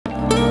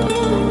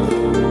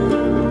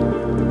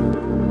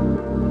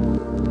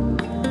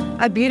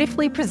A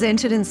beautifully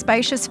presented and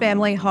spacious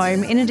family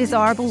home in a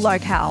desirable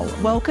locale.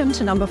 Welcome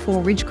to number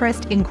 4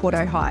 Ridgecrest in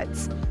Cordeaux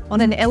Heights.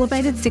 On an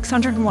elevated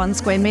 601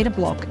 square metre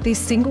block, this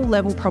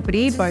single-level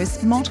property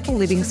boasts multiple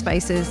living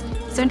spaces,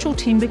 central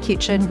timber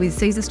kitchen with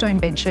Caesarstone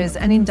benches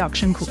and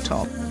induction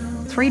cooktop.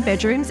 3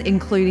 bedrooms,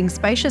 including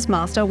spacious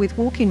master with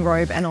walk-in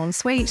robe and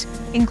ensuite,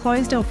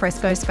 enclosed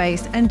alfresco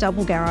space and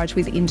double garage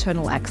with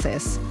internal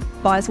access.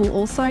 Buyers will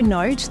also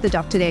note the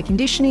ducted air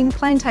conditioning,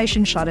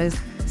 plantation shutters,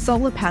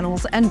 solar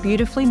panels and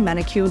beautifully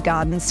manicured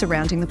gardens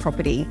surrounding the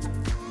property.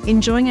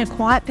 Enjoying a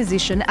quiet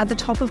position at the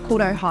top of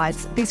Cordeaux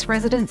Heights, this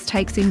residence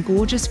takes in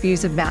gorgeous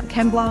views of Mount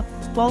Kembla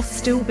whilst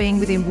still being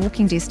within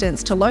walking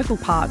distance to local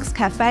parks,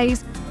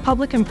 cafes,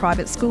 public and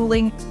private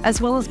schooling,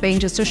 as well as being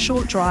just a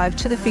short drive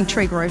to the Fig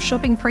Tree Grove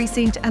shopping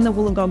precinct and the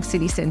Wollongong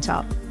City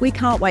Centre. We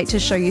can't wait to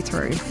show you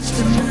through.